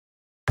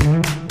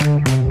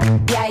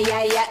Yeah,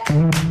 yeah, yeah.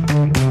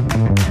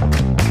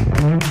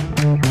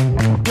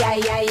 Yeah,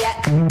 yeah, yeah.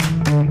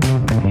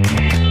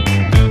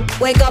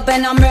 Wake up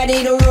and I'm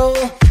ready to roll,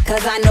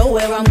 cause I know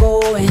where I'm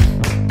going.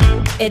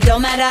 It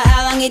don't matter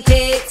how long it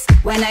takes,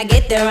 when I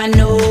get there I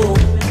know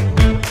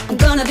I'm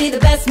gonna be the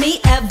best me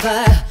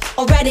ever.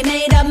 Already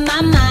made up my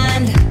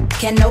mind.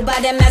 Can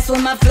nobody mess with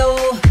my flow,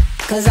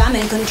 cause I'm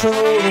in control.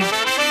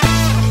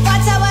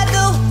 Watch how I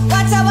do,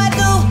 watch how I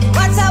do,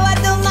 watch how I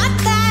do my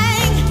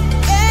thing.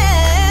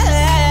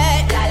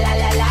 Yeah. La la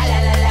la la la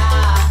la la.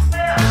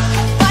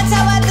 Watch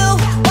how I do,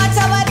 watch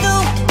how I do,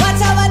 watch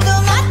how I do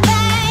my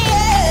thing.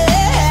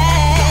 Yeah.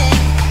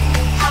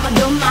 I'ma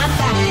do my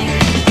thing.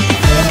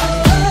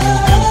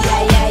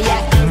 Yeah, yeah,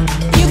 yeah.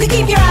 You can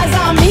keep your eyes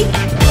on me.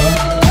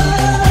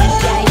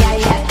 Yeah,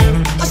 yeah,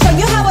 yeah. I'll show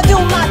you how I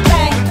do my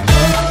thing.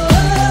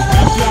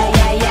 Yeah,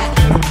 yeah, yeah.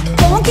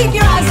 Go and keep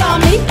your eyes on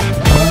me.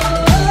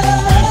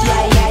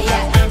 Yeah, yeah,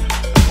 yeah.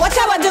 Watch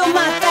how I do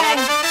my thing.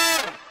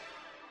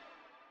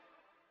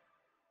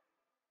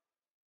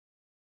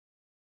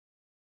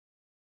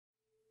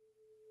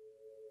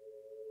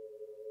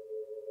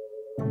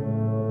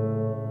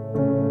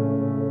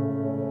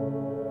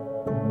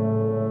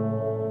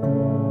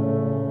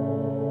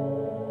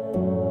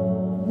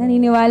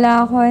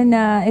 Naniniwala ako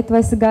na it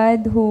was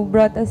God who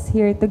brought us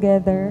here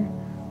together.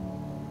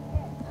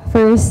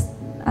 First,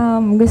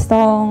 gusto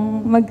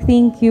kong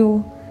mag-thank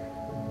you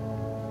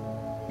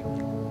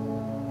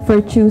for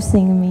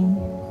choosing me.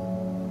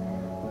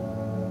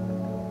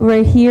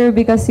 We're here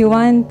because you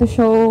want to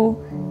show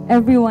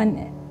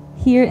everyone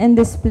here in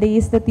this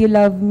place that you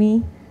love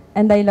me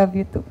and I love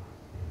you too.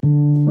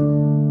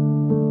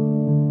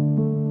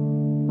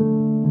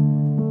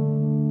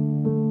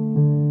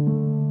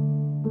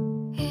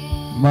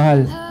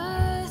 Mahal,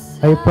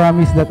 I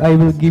promise that I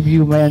will give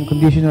you my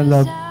unconditional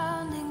love,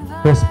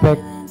 respect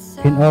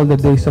in all the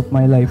days of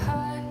my life.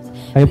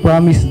 I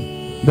promise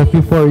that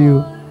before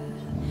you,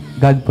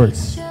 God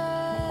first. Of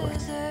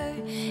course.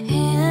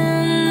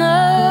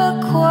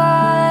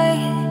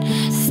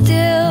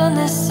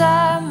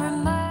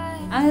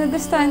 Ang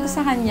nagustuhan ko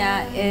sa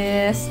kanya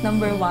is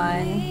number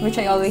 1, which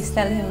I always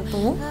tell him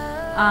too,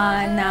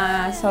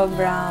 na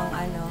sobrang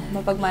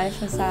mapagmahal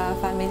siya sa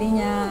family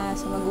niya,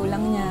 sa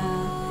magulang niya.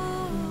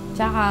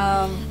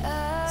 Tsaka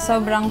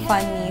sobrang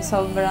funny,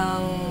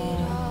 sobrang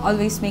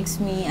always makes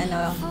me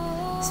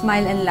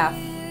smile and laugh.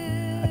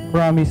 I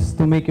promise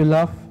to make you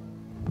laugh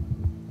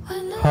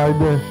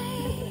harder.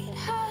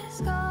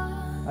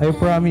 I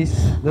promise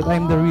that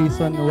I'm the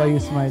reason why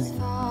you're smiling.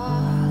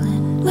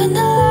 When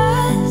the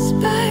last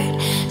bird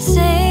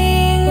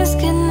sings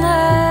goodnight,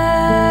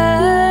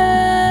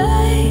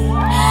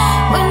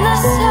 when the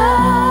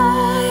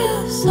sigh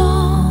of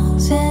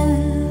songs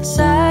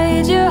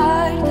inside your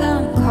heart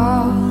come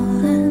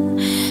calling,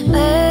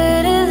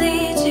 let it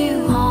lead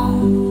you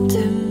home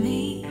to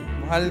me.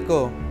 Mahal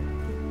ko,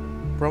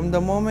 from the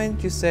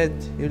moment you said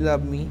you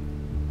love me,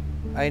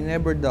 I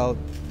never doubt,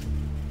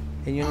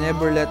 and you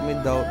never let me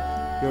doubt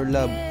your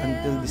love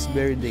until this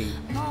very day.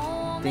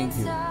 Thank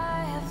you.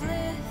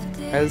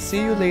 I'll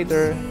see you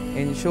later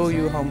and show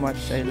you how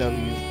much I love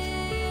you.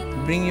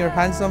 Bring your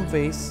handsome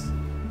face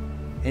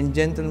and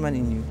gentleman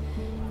in you.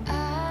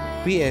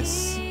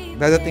 P.S.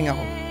 Dadating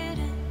ako.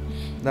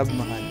 Love,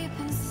 Mahal.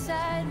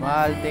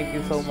 Mahal, thank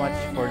you so much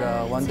for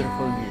the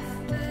wonderful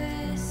gift.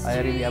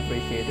 I really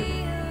appreciate it.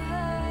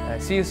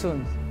 See you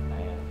soon.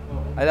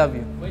 I love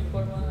you.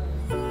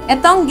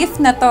 Etong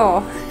gift na to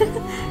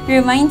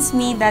reminds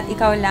me that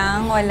ikaw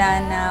lang,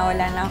 wala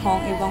na akong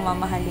ibang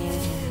mamahalin.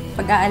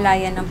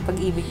 Pag-aalayan ng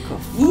pag-ibig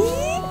ko.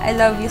 I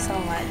love you so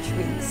much.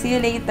 See you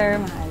later,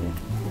 mahal.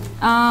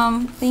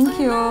 Thank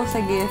you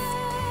sa gift.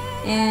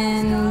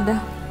 And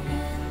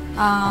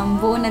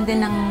buo na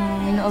din ang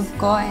loob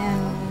ko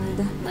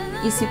and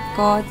isip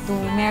ko to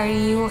marry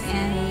you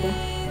and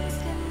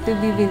to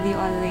be with you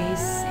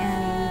always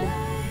and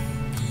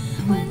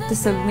to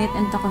submit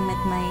and to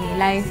commit my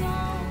life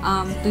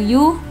to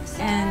you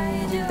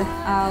and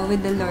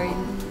with the Lord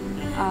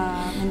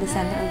in the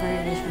center of our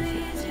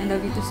relationship. I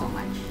love you too so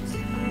much.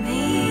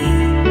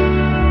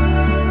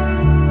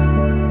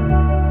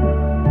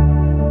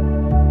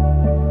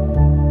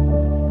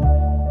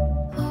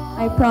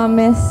 I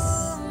promise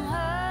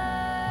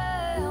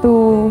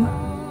to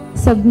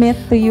submit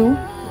to you,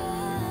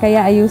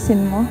 kaya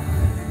ayusin mo.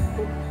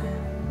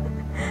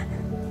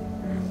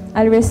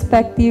 I'll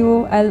respect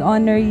you, I'll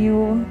honor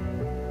you,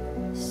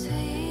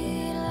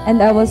 and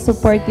I will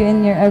support you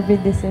in your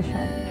every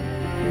decision.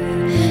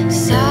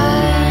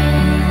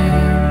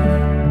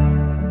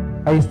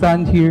 I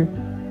stand here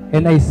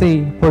and I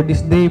say, for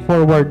this day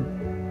forward,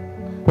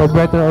 for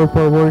better or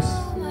for worse,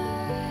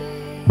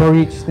 for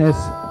richness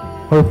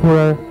or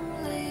for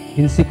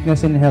in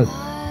sickness and health,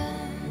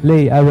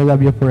 Lei, I will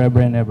love you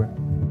forever and ever.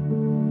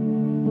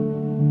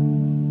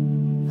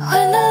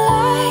 When the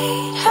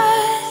light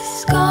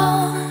has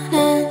gone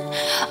and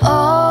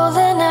all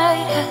the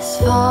night has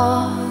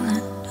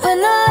fallen, when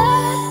the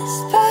last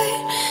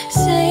bird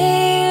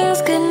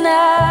sings goodnight,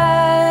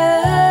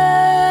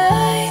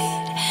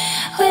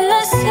 when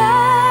the sun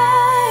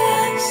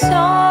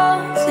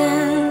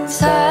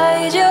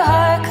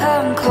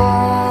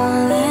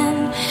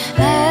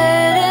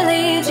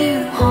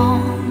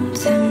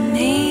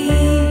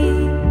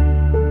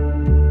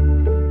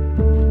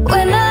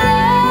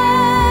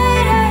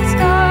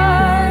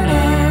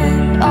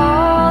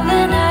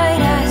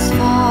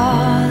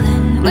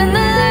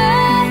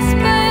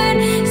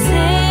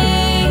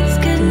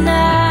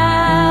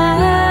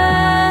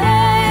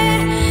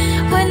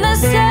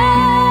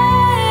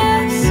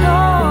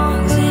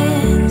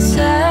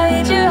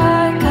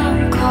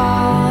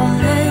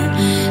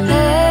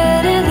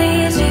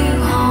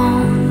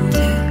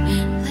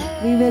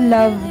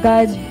love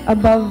God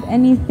above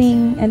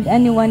anything and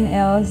anyone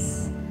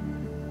else,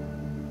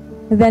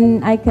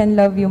 then I can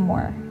love you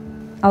more.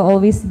 I'll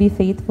always be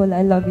faithful.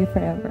 I love you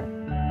forever.